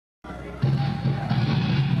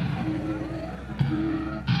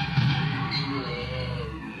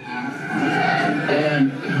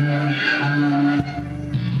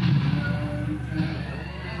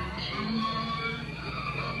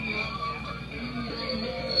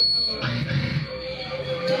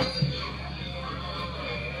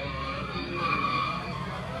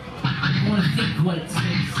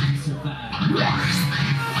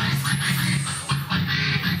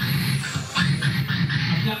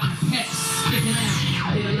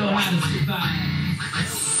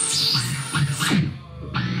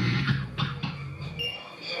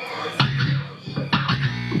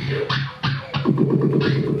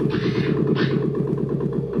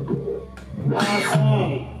I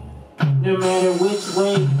say, no matter which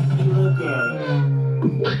way you look at it,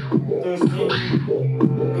 there's been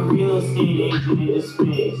a real estate agent in this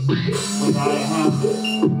space without a house.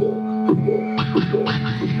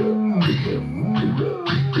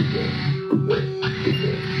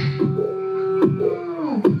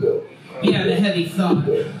 You have a heavy thought.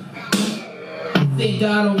 Think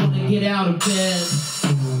God don't want to get out of bed.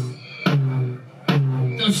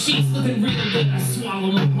 Those sheets looking real good, I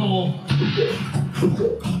swallow them whole.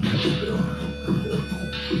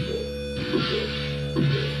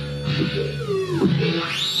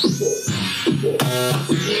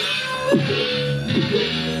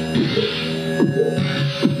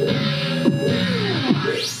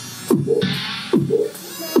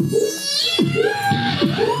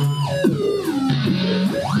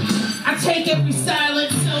 I take every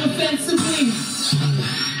silence so offensively.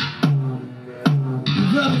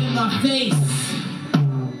 Rub it in my face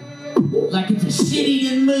like it's a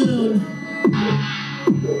shit-eating moon.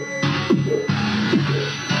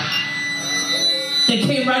 They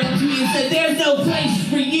came right up to me and said, "There's no place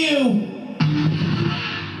for you.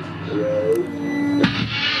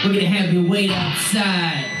 We're gonna have you wait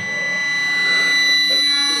outside."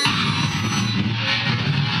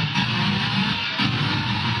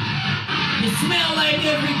 You smell like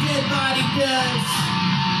every dead body does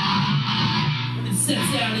when it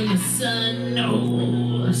sets out in the sun.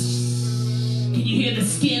 Oh, can you hear the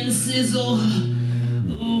skin sizzle?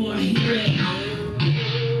 Ooh, I hear it.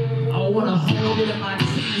 I want to hold it in my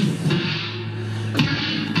teeth.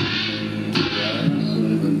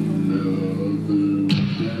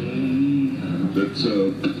 That's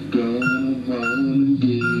up, gone on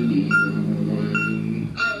again.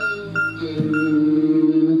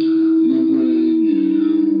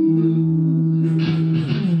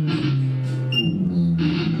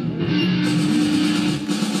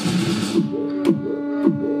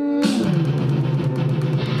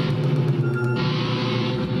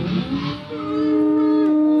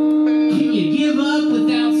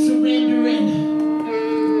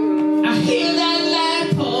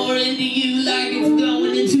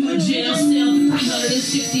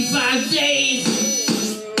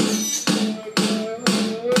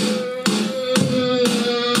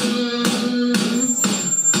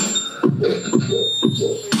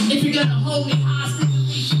 If you're gonna hold me hostage,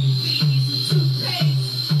 you should feed me some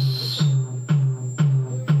toothpaste.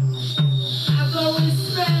 I've always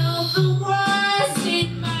smelled the worst in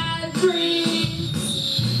my dreams.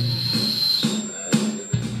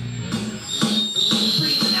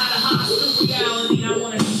 Breathing out a hostile reality, I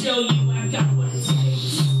wanna show you I got what it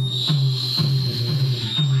takes.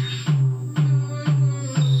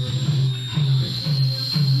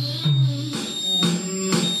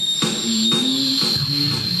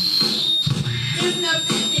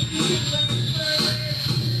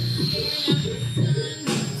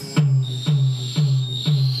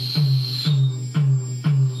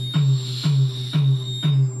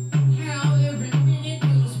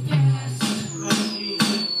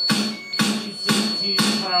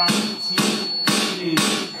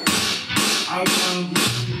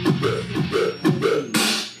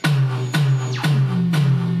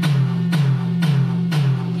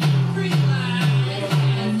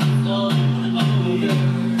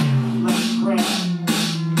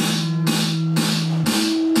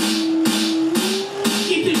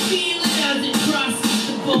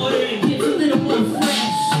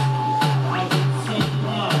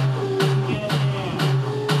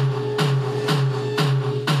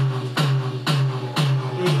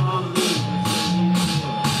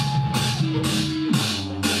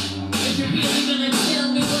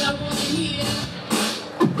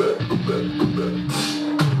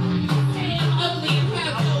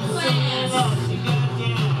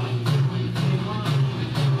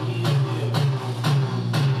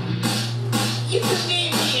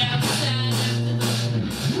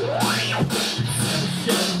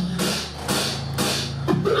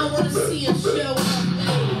 See a show of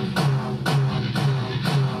me.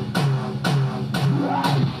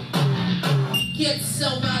 Get so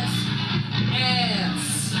much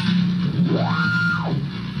ass.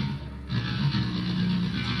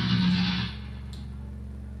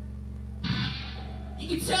 You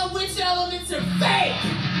can tell which elements are fake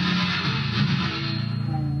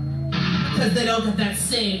because they don't have that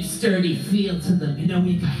same sturdy feel to them. You know,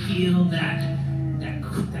 you can feel that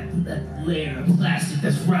layer of plastic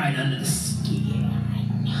that's right under the skin.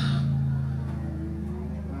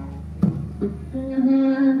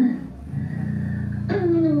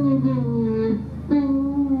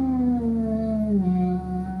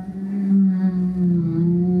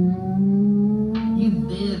 You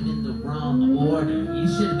live in the wrong wrong order. You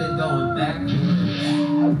should have been going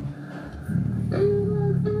backwards.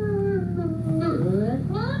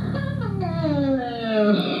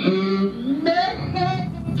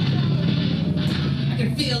 I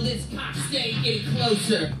can feel this cock stain getting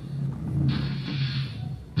closer.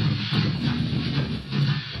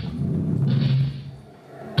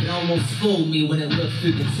 It almost fooled me when it looked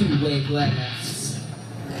through the two-way glass.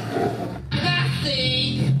 And I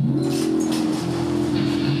think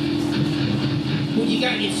when you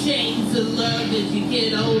got your chains of love as you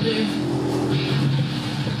get older,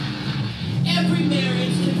 every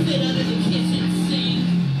marriage can fit under the kitchen sink.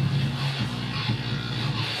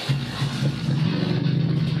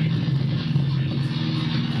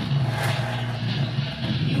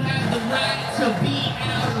 You have the right to be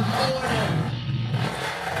out of order.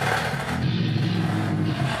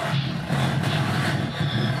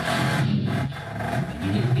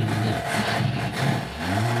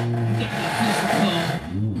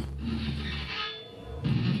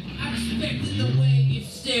 I respected the way you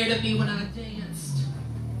stared at me when I danced.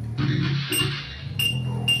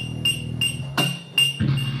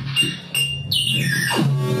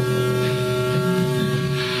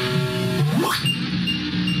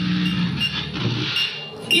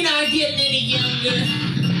 You're not getting any younger,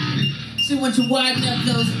 so once you widen up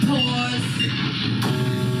those pores,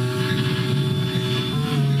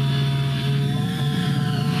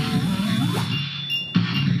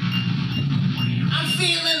 I'm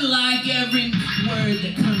feeling like every word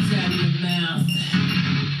that comes out of your mouth.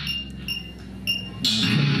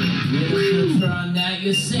 Put a little filter on that,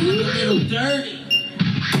 you sound a little dirty.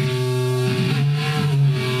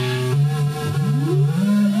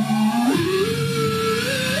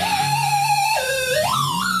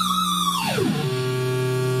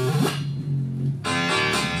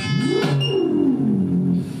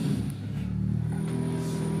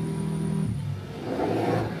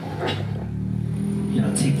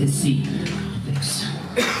 Take this seat. Thanks.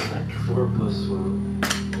 4 plus 1,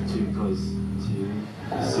 2 plus 2,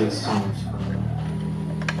 6 times 5,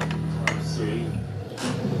 times 3.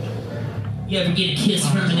 You ever get a kiss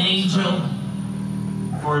from an angel?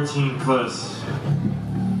 14 plus.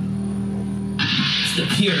 It's the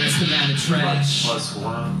purest amount of trash. Plus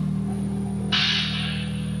 1.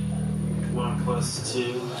 1 plus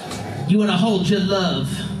 2. You want to hold your love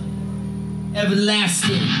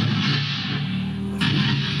everlasting.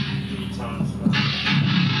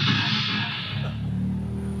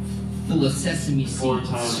 Full of sesame seeds. 4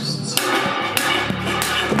 times 2.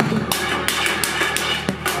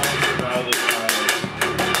 Divided by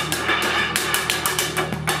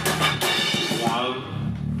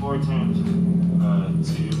 1. 4 times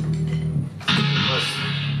 2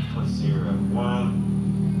 plus 0.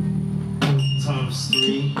 1 times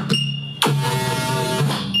 3.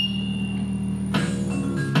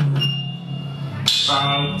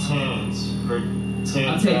 5 tens for 10.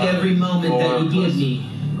 I'll take every moment that you give me.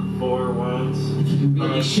 4 ones. If you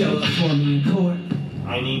really show up for me in court.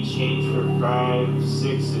 I need change for 5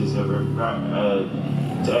 sixes over 2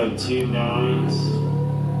 9s.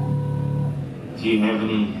 Do you have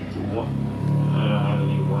any? I don't have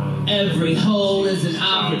any ones. Every hole is an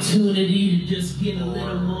opportunity to just get a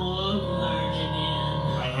little more margin in.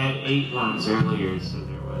 I had 8 ones earlier, so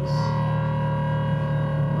there was.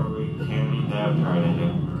 Were we counting that part? I don't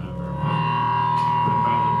remember. But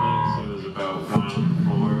by the books, it was about 1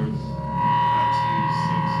 4s, about 2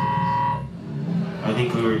 6s. I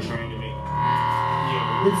think we were trying to make.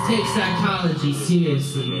 Yeah, Let's take psychology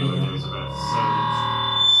seriously, there man. was about 7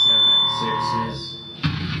 6s.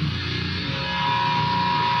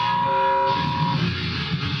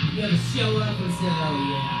 You ever show up and say, oh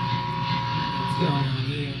yeah, what's going on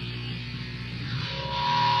here?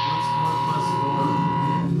 What's 4 plus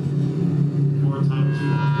 4? 4 times 4.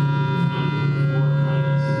 4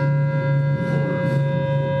 minus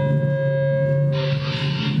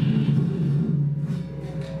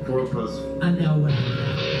 4. 4 plus 4. I know what I'm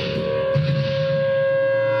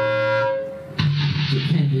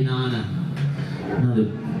depending on another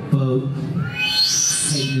boat,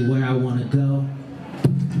 take me where I want to go.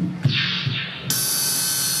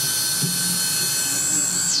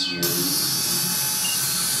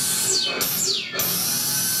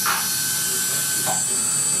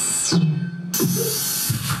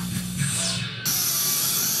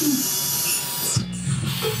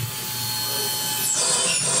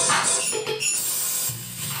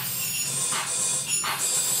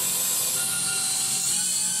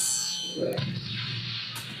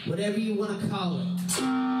 Whatever you want to call it.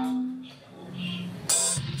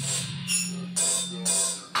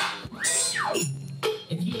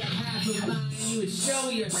 If you had half a mind, you would show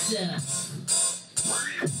yourself.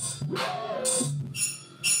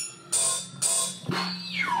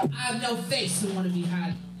 I have no face to want to be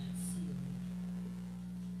hiding.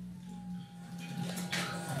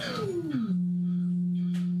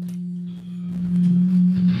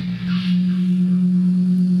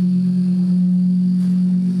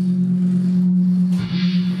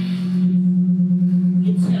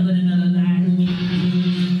 You're telling another lie to me.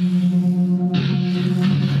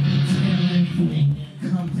 Tell everything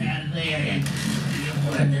that comes out of there and you're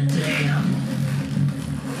worth a damn.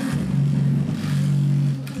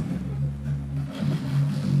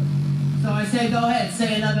 So I say, go ahead,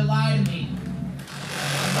 say another lie to me.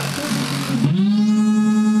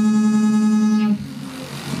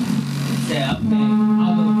 Say, okay,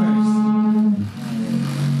 I'll go first.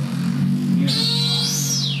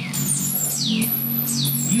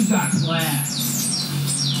 You got class.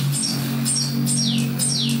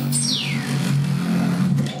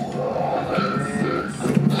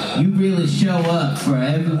 You really show up for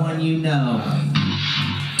everyone you know.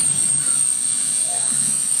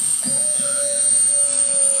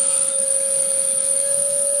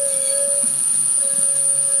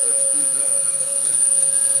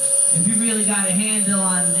 If you really got a handle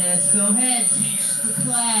on this, go ahead, teach the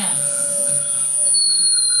class.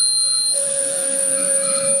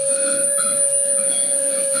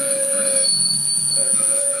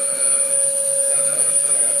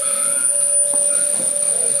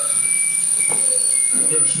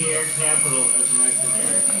 The chair capital of North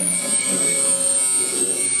America.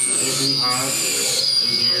 Every house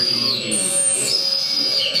is Airbnb.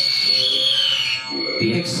 Be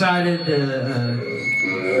excited to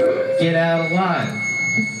get out alive.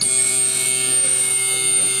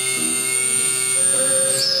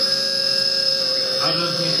 I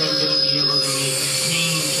don't think I'm going to be able to make a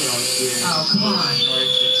change out here. Oh, come on.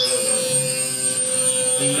 North Dakota.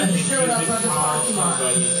 They Showed up on the parking lot.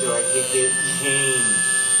 somebody so I could get change.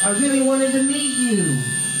 I really wanted to meet you.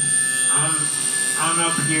 I'm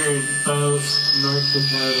up here in both North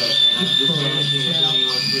Dakota, and I'm just asking if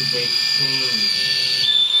anyone could make change.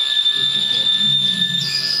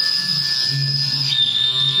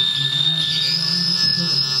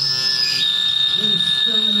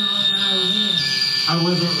 I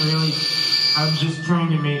wasn't really. I'm just trying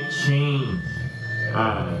to make change.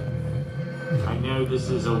 I know this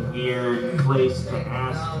is a weird place to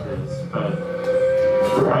ask this, but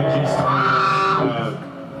I just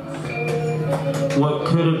what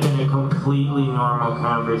could have been a completely normal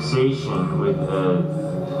conversation with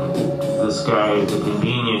this guy at the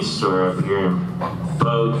convenience store up here in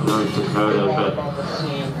Bogue, North Dakota, but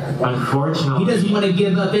unfortunately He doesn't want to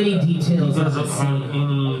give up any details. he doesn't have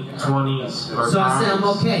any 20s or So I say I'm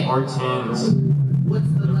okay. or 10s. What's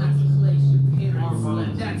the last place your parents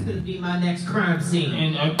left? That's gonna be my next crime scene.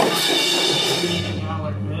 And a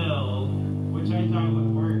 $3 bill, which I thought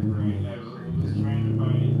would work, right? I was trying to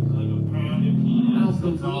buy like a pound of peanuts.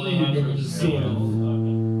 That's all they had for sale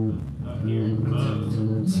up here in Bogue.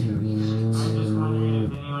 I'm just wondering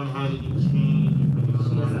if anyone had any change.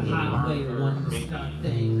 She has a hot way to want to stop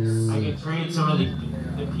things. I could trade some of the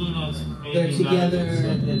peanuts. Maybe They're together.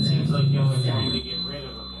 It seems like y'all are trying to get rid of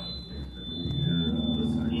them out here.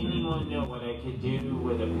 Does anyone know what I could do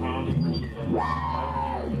with a pound of peanuts up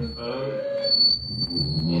here in Bogue?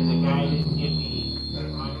 And the guy didn't give me my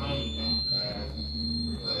money back.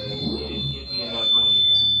 He didn't give me enough money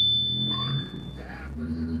back.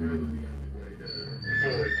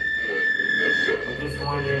 I'm just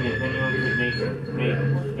wondering if anyone could make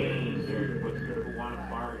change or would people want to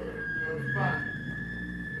barter. I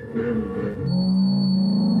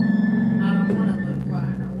don't want to look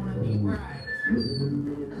right. I want to be right.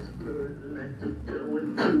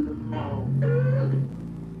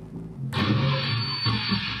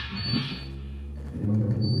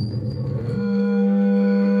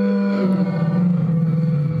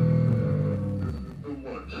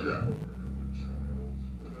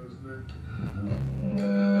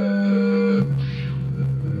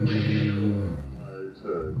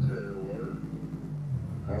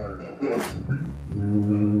 Taylor.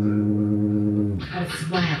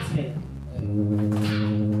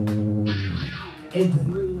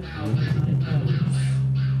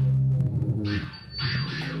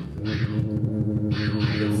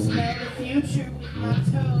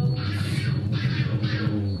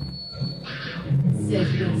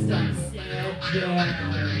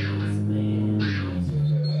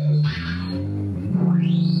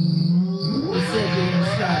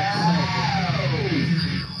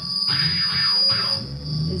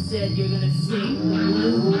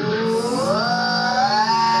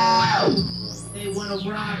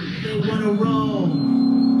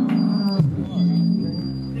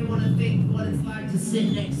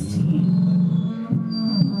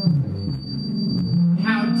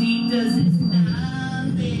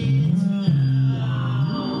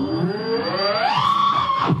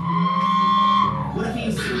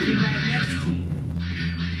 be right next to you.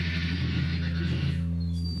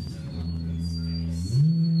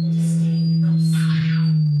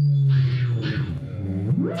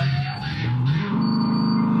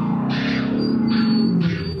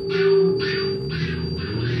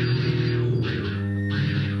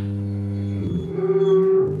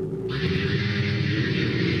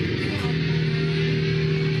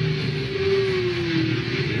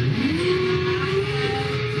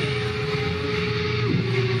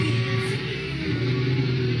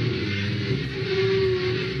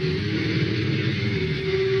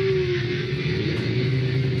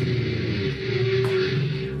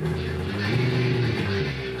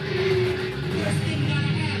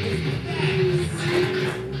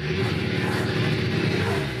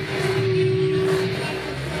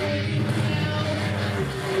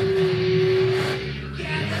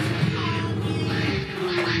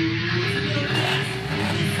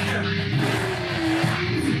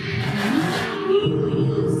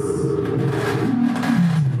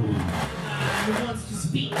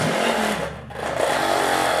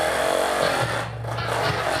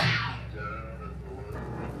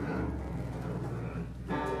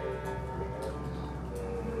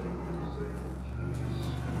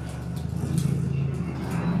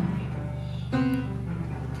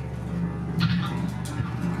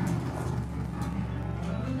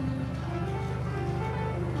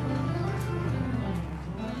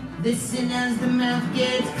 Listen as the mouth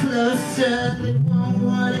gets closer. They won't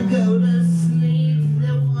want to go to sleep.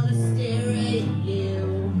 They want to stare at you.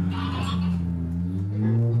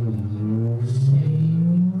 Say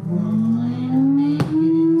you want to make it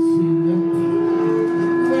into a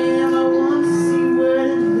well, I want to see what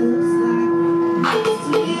it looks like next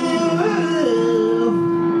to you.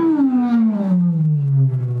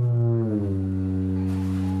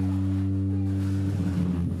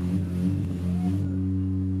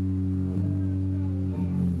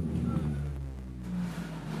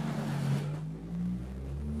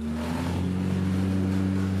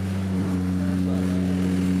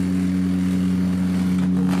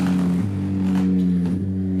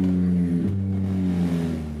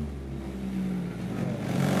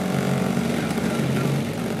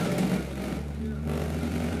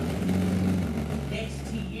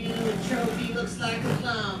 Looks like a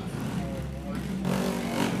lump.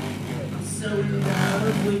 I'm so in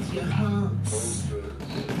love with your humps.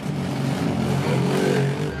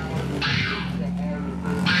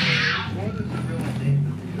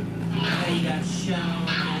 Now you got shown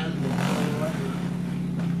out the door.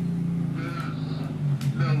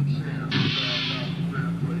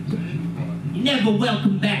 You're never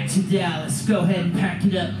welcome back to Dallas. Go ahead and pack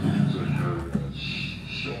it up.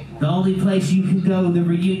 The only place you can go, the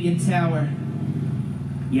Reunion Tower.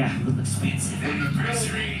 Yeah, a little expensive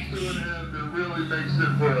anniversary.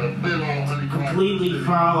 Completely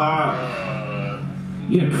fall out.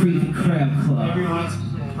 You're a creepy crab claw. Everyone's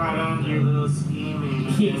caught on to your little scheme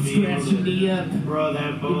and Kid scratching me up. Bro,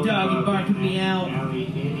 that Your doggy barking me out.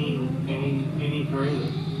 Any further.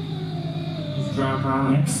 Just drop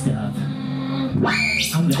out. Next up,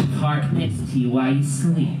 I'm gonna park next to you while you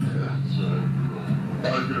sleep. I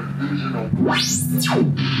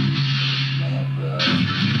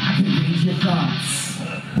can read your thoughts.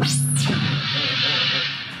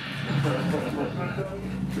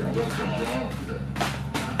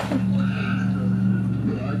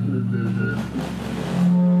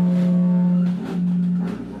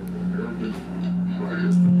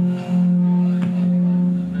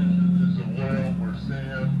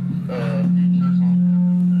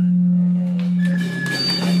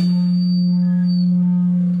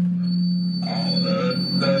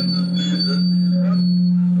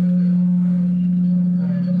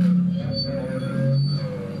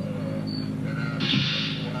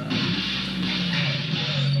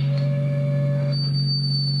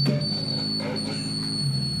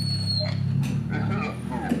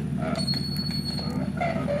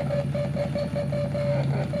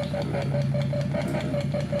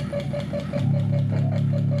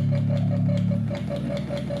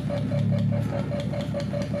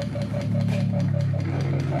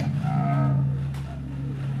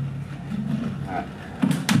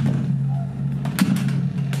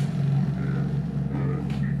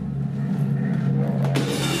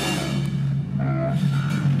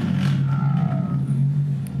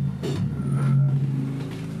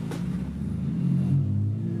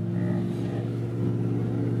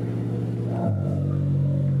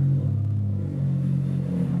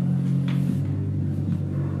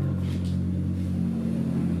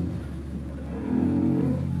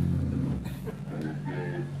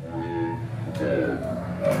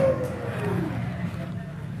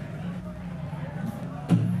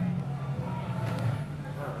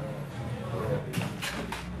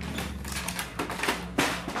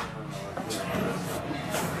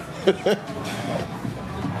 Did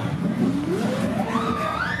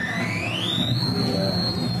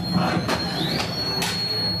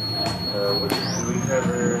we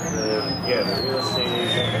cover the real estate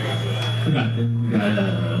agent? We got a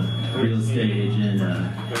real estate agent.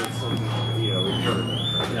 There's some, we covered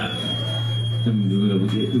that. Yeah. We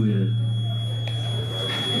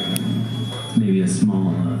maybe a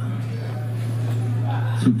small,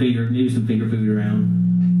 some finger food around.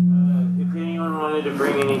 If anyone wanted to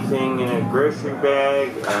bring anything in a grocery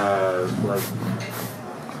bag,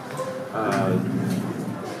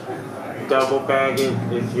 double bag it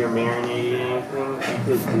if you're marinating anything, you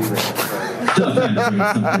could do that. Still trying to bring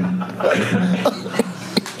something.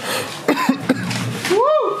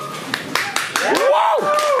 Woo!